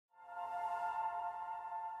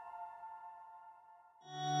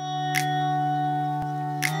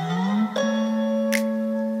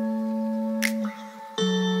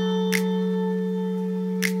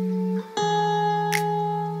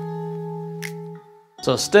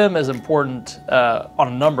So STEM is important on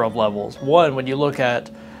a number of levels. One, when you look at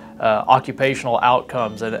occupational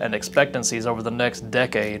outcomes and expectancies over the next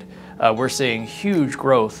decade, we're seeing huge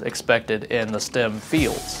growth expected in the STEM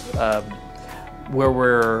fields. Where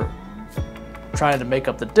we're trying to make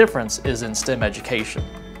up the difference is in STEM education.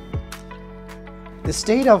 The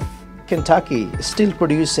state of Kentucky is still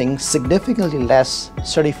producing significantly less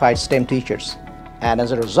certified STEM teachers, and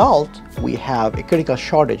as a result, we have a critical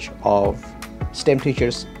shortage of STEM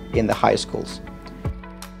teachers in the high schools.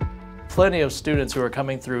 Plenty of students who are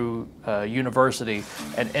coming through university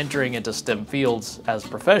and entering into STEM fields as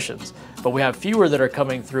professions, but we have fewer that are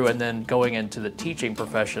coming through and then going into the teaching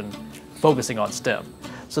profession focusing on STEM.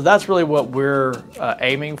 So that's really what we're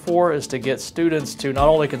aiming for, is to get students to not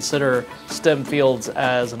only consider STEM fields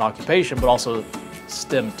as an occupation, but also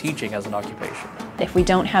STEM teaching as an occupation. If we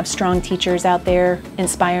don't have strong teachers out there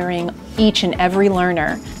inspiring each and every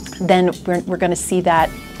learner, then we're going to see that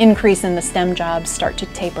increase in the STEM jobs start to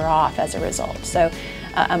taper off as a result. So,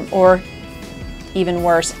 or even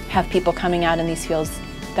worse, have people coming out in these fields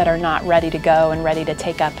that are not ready to go and ready to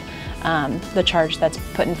take up the charge that's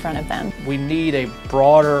put in front of them. We need a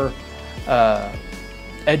broader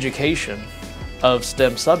education of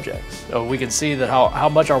STEM subjects. So we can see that how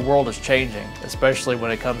much our world is changing, especially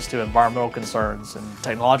when it comes to environmental concerns and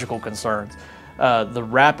technological concerns. The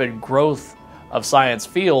rapid growth of science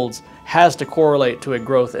fields has to correlate to a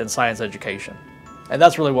growth in science education. And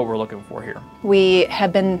that's really what we're looking for here. We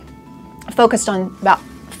have been focused on about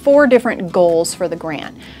 4 different goals for the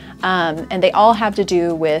grant, and they all have to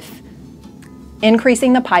do with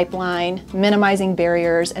increasing the pipeline, minimizing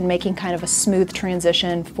barriers, and making kind of a smooth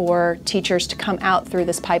transition for teachers to come out through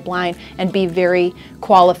this pipeline and be very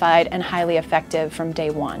qualified and highly effective from day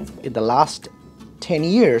one. In the last 10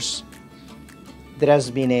 years, there has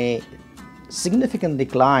been a significant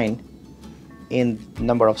decline in the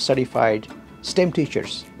number of certified STEM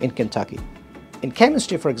teachers in Kentucky. In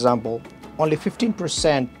chemistry, for example, only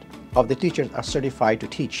 15% of the teachers are certified to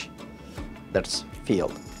teach that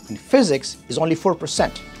field. In physics, is only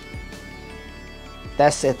 4%.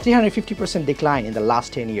 That's a 350% decline in the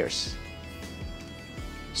last 10 years.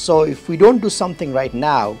 So if we don't do something right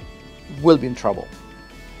now, we'll be in trouble.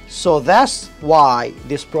 So that's why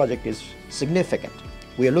this project is significant.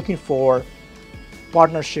 We are looking for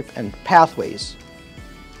partnership and pathways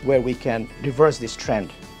where we can reverse this trend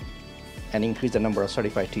and increase the number of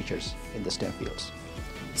certified teachers in the STEM fields.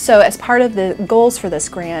 So as part of the goals for this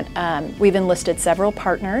grant, we've enlisted several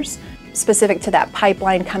partners. Specific to that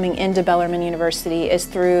pipeline coming into Bellarmine University is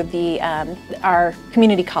through our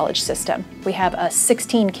community college system. We have a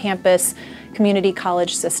 16-campus community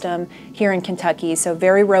college system here in Kentucky, so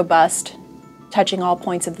very robust, touching all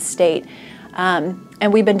points of the state.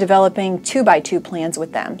 And we've been developing 2x2 plans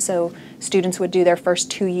with them. So students would do their first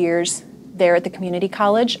 2 years there at the community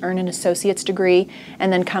college, earn an associate's degree,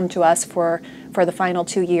 and then come to us for the final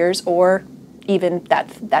 2 years, or even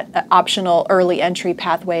that optional early entry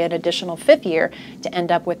pathway, an additional 5th year, to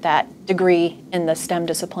end up with that degree in the STEM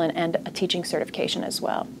discipline and a teaching certification as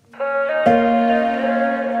well.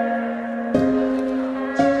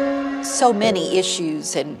 So many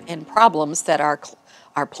issues and problems that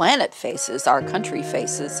our planet faces, our country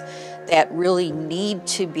faces, that really need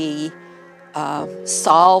to be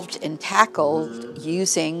solved and tackled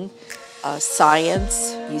using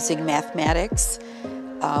science, using mathematics.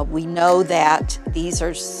 We know that these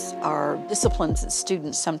are disciplines that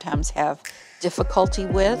students sometimes have difficulty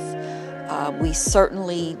with. We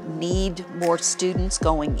certainly need more students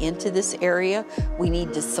going into this area. We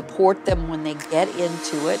need to support them when they get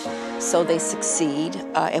into it so they succeed,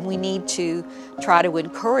 and we need to try to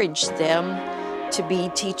encourage them to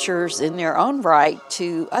be teachers in their own right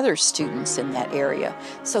to other students in that area.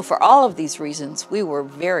 So for all of these reasons, we were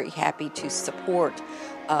very happy to support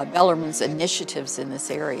Bellarmine's initiatives in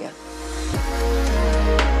this area.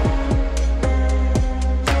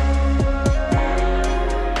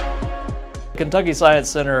 Kentucky Science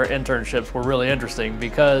Center internships were really interesting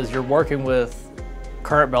because you're working with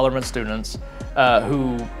current Bellarmine students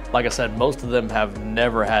who, like I said, most of them have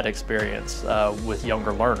never had experience with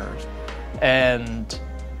younger learners. And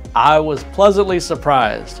I was pleasantly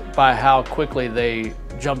surprised by how quickly they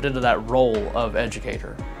jumped into that role of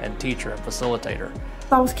educator and teacher and facilitator.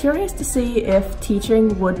 I was curious to see if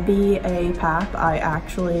teaching would be a path I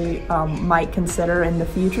actually might consider in the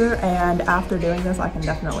future, and after doing this I can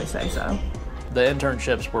definitely say so. The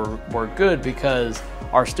internships were good because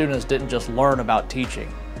our students didn't just learn about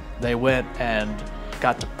teaching. They went and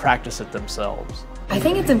got to practice it themselves. I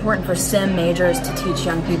think it's important for STEM majors to teach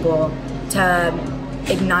young people to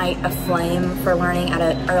ignite a flame for learning at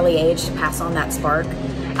an early age to pass on that spark,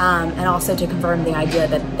 and also to confirm the idea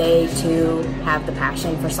that they too have the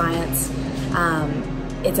passion for science.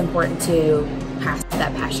 It's important to pass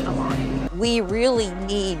that passion along. We really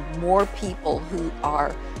need more people who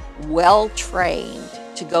are well trained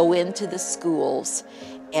to go into the schools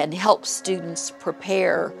and help students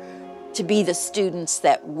prepare to be the students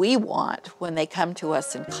that we want when they come to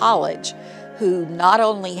us in college, who not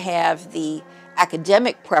only have the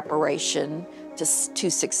academic preparation to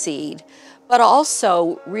succeed, but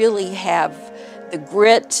also really have the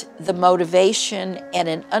grit, the motivation, and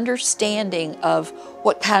an understanding of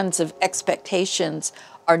what kinds of expectations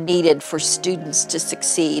are needed for students to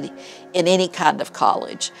succeed in any kind of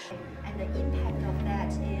college. And the impact of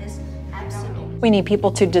that is absolutely. We need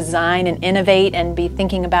people to design and innovate and be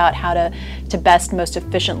thinking about how to best, most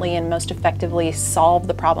efficiently and most effectively solve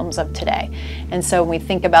the problems of today. And so when we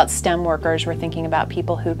think about STEM workers, we're thinking about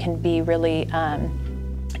people who can be really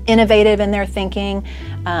innovative in their thinking,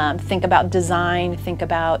 think about design, think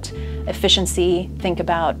about efficiency, think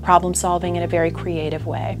about problem solving in a very creative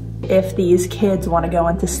way. If these kids want to go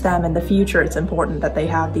into STEM in the future, it's important that they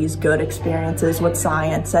have these good experiences with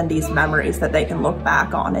science and these memories that they can look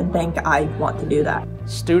back on and think, I want to do that.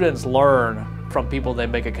 Students learn from people they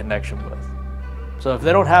make a connection with. So if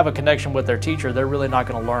they don't have a connection with their teacher, they're really not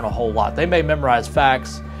going to learn a whole lot. They may memorize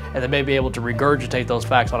facts, and they may be able to regurgitate those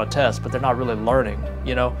facts on a test, but they're not really learning,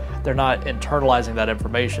 you know? They're not internalizing that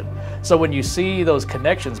information. So when you see those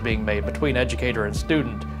connections being made between educator and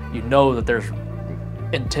student, you know that there's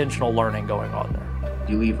intentional learning going on there.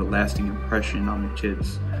 You leave a lasting impression on the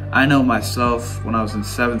kids. I know myself, when I was in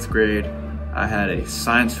 7th grade, I had a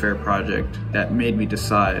science fair project that made me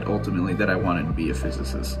decide ultimately that I wanted to be a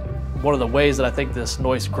physicist. One of the ways that I think this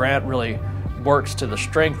Noyce grant really works to the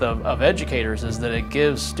strength of educators is that it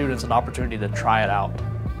gives students an opportunity to try it out.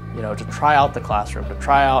 You know, to try out the classroom, to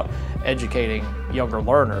try out educating younger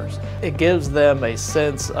learners. It gives them a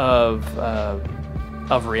sense of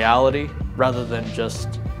reality rather than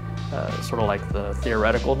just sort of like the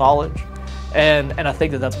theoretical knowledge. And I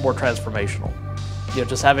think that that's more transformational. You know,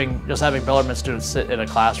 just having Bellarmine students sit in a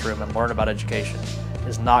classroom and learn about education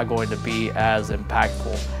is not going to be as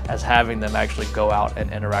impactful as having them actually go out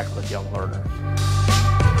and interact with young learners.